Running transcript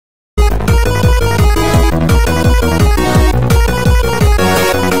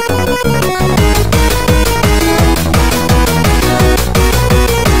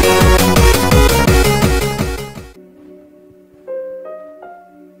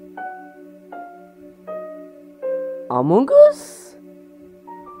Among Us?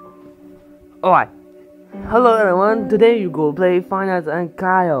 Alright. Hello everyone, today you go play Find Out and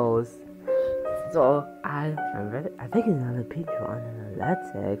Chaos. So I think it's another picture on the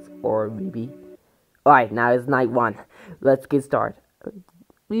latex or maybe. Alright, now it's night 1. Let's get started.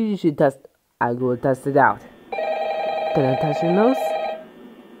 We should test. I will test it out. Can I touch your nose?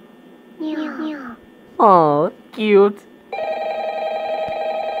 Yeah. Oh, cute.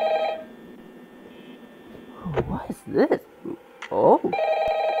 Oh, what is this? Oh.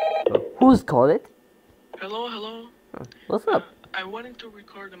 Who's called it? Hello. What's up? I wanted to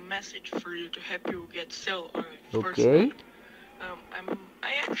record a message for you to help you get settled on your first Okay. night.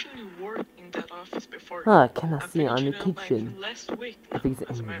 I actually worked in that office before. I cannot I see on the finished it up, kitchen. last week. I think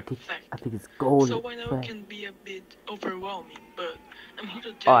it's as a in the matter of kitchen. fact. I think it's golden. So I know it Right. can be a bit overwhelming, but I'm here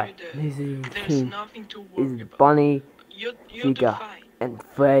to tell Alright, you this that there's team nothing to worry is about. Bonnie, You'll do Chica, fine. and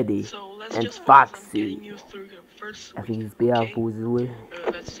Freddy, So let's and just focus on getting Foxy. you through your first I week, think it's Bea okay? who's with.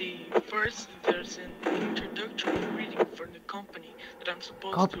 Let's see. First, there's an introductory reading for the company that I'm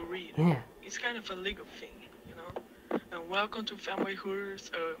supposed to read. Yeah. It's kind of a legal thing, you know. And welcome to Family Hooters,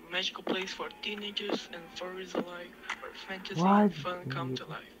 a magical place for teenagers and furries alike, where fantasy and fun come to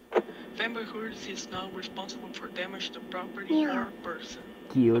life. Family Hooters is not responsible for damage to property or person.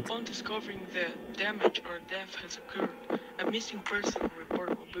 Cute. Upon discovering that damage or death has occurred, a missing person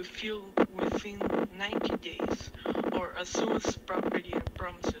report will be filed within 90 days, or as soon as property and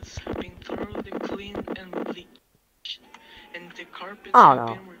premises have been thoroughly cleaned and bleached, and the carpets have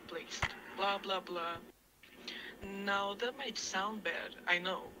been replaced. Blah blah blah. Now that might sound bad, I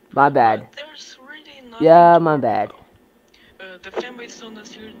know. My bad. But there's really nothing Yeah, to my worry bad. about. The family sonas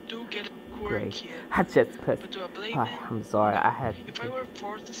here do get quirky, I just pressed. but to a play Oh, I'm sorry, I had if to. I were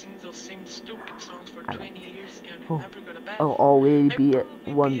forced to sing those same stupid songs for 20 years and Oh. never go to bed, Oh, already I'd be at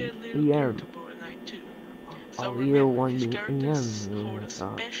probably 1 be a little a.m. irritable at night too. So Oh, remember, 1 these a.m. characters hold a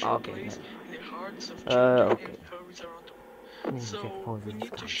special Okay. place in the hearts of children Okay. and furries around the world. So we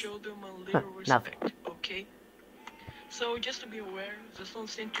need to show them a little Nothing. respect, okay? So just to be aware, the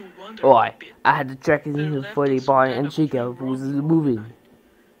songs seem to wander Alright, a bit. I had to check in They're here left for the on some bar kind and of Chica free who's roaming moving. overnight.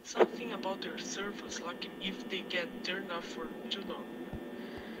 Something about their surface, like if they get turned off for too long.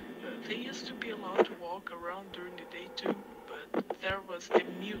 They used to be allowed to walk around during the day too, but there was the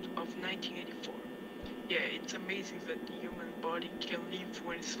mute of 1984. Yeah, it's amazing that the human body can live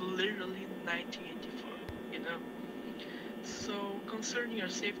when it's literally 1984, you know? So, concerning your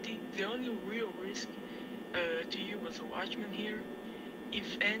safety, the only real risk to you as a watchman here,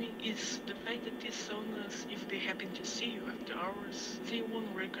 if any, is the fact that these sonas, if they happen to see you after hours, they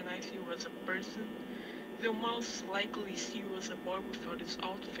won't recognize you as a person. They'll most likely see you as a boy without his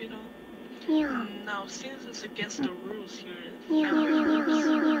outfit on. Yeah. Now, since it's against the rules here,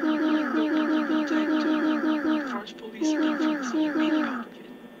 forcefully sniffing some big outfit.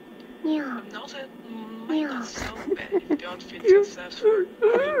 Now that might not sound bad if the outfit success were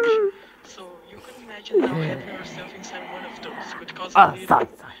cringe. So you could imagine now having yourself inside one of those could cause a little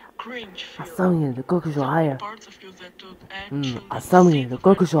cringe feeling. Some parts of you that would actually see the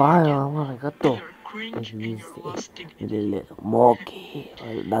your cringe and your lost dignity. Monkey.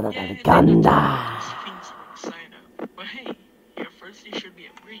 Yeah, they don't tell you those things when you sign up. But hey, your first day should be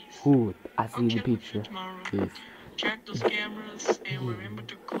a breeze. Good. I see I'll the check with you picture. tomorrow. Yes. Check those cameras and remember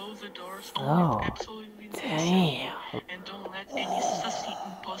to close the doors only if absolutely necessary. And don't let any sussy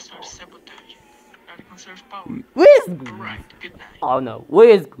imposters sabotage you. Gotta conserve power. Where's Goody? Alright, good night. Oh no,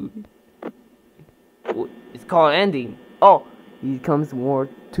 where's Goody? It's called ending. Oh, he comes more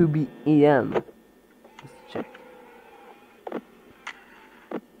 2 p.m. Let's check.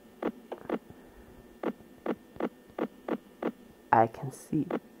 I can see.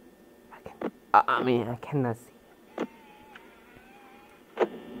 I cannot see.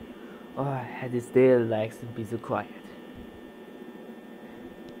 Oh, I had to stay relaxed and be so quiet.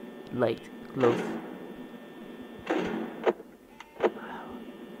 Light, close.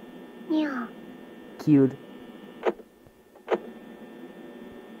 Yeah. Cute.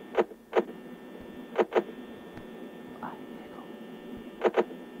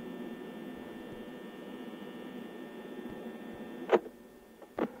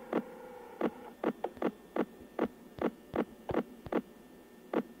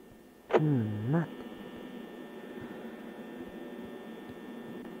 Not.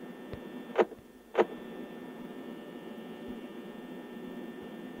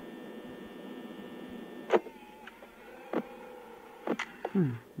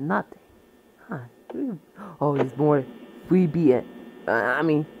 Nothing. Huh. Oh, it's more 3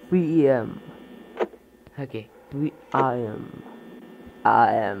 p.m. 3 a.m. Okay, 3 I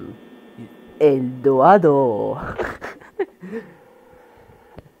am El Dorado.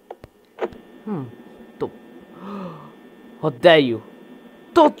 Don't. How dare you?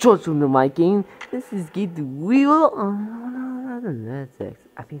 Don't touch on the mic game. This is get the wheel. The Netflix.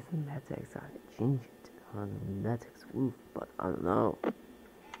 I think the Netflix are changed on the Netflix roof, but I don't know.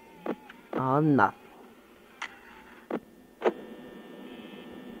 Not.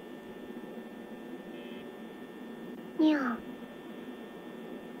 Yeah.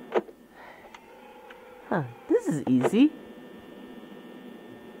 Huh, this is easy.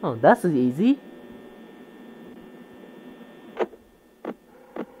 Oh, that's easy.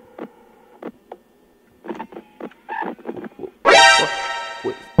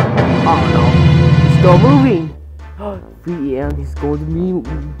 Wait. Oh no. It's still moving. 3 a.m. He's going to be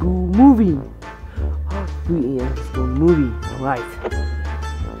moving. 3 a.m. He's going moving. Right.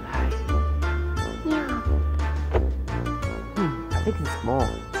 Yeah. I think it's small.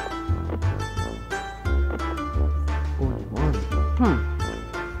 Only one.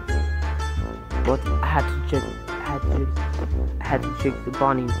 But I had to check. I had to check the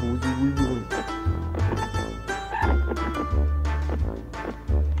bunny. Who's he doing?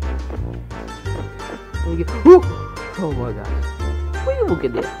 Oh my god. Will you look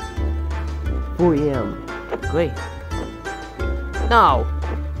at this? 4 a.m. Great. No.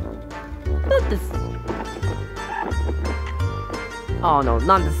 Not this. Oh no,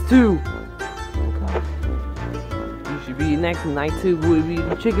 not this too. Oh god. You should be next night too. Will be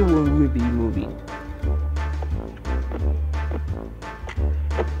the chicken will be moving.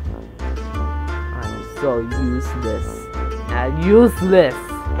 I'm so useless. Useless.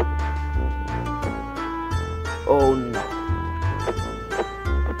 Oh no.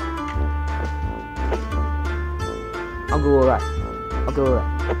 I'll go right. I'll go right.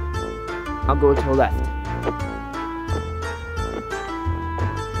 I'll go to the left.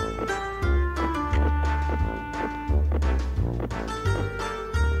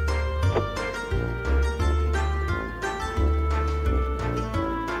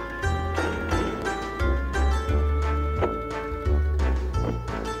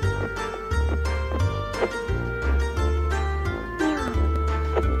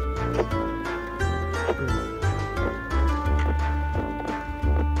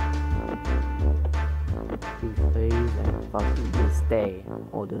 Stay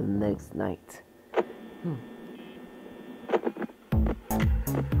or the next night.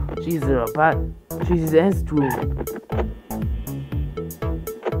 She's she's in room.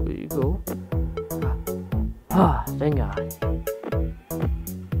 There you go. Thank God.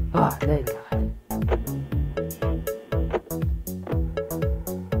 Thank God.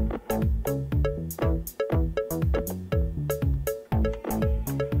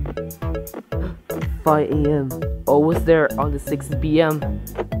 Five a.m. Always there on the 6 p.m.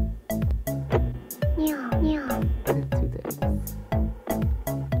 Yeah. I didn't do that.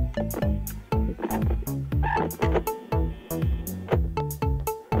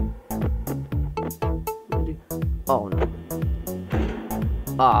 Oh no.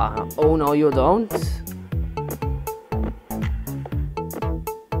 Oh no, you don't.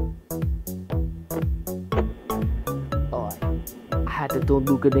 Oh, I had to don't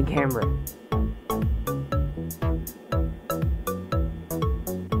look at the camera.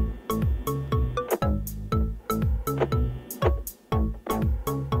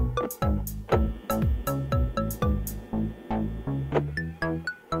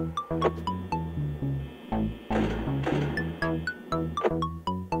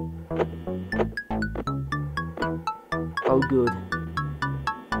 Oh, good.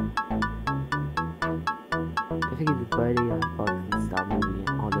 I think it's Friday. I thought we stop moving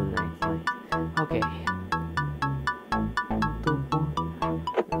on the next night. Okay.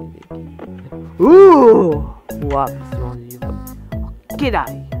 Ooh! What is wrong with you? Get out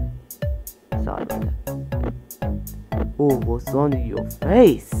of here. Sorry about that. Oh, what's wrong with your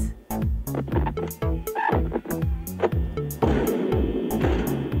face?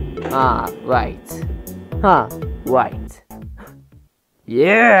 Right. Right.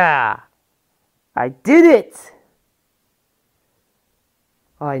 Yeah! I did it!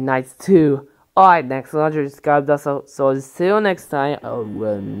 Alright, nice too. Alright, next one, subscribe, so see you next time on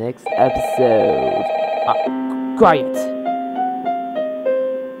the next episode. Quiet.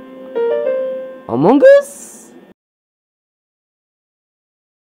 Among Us?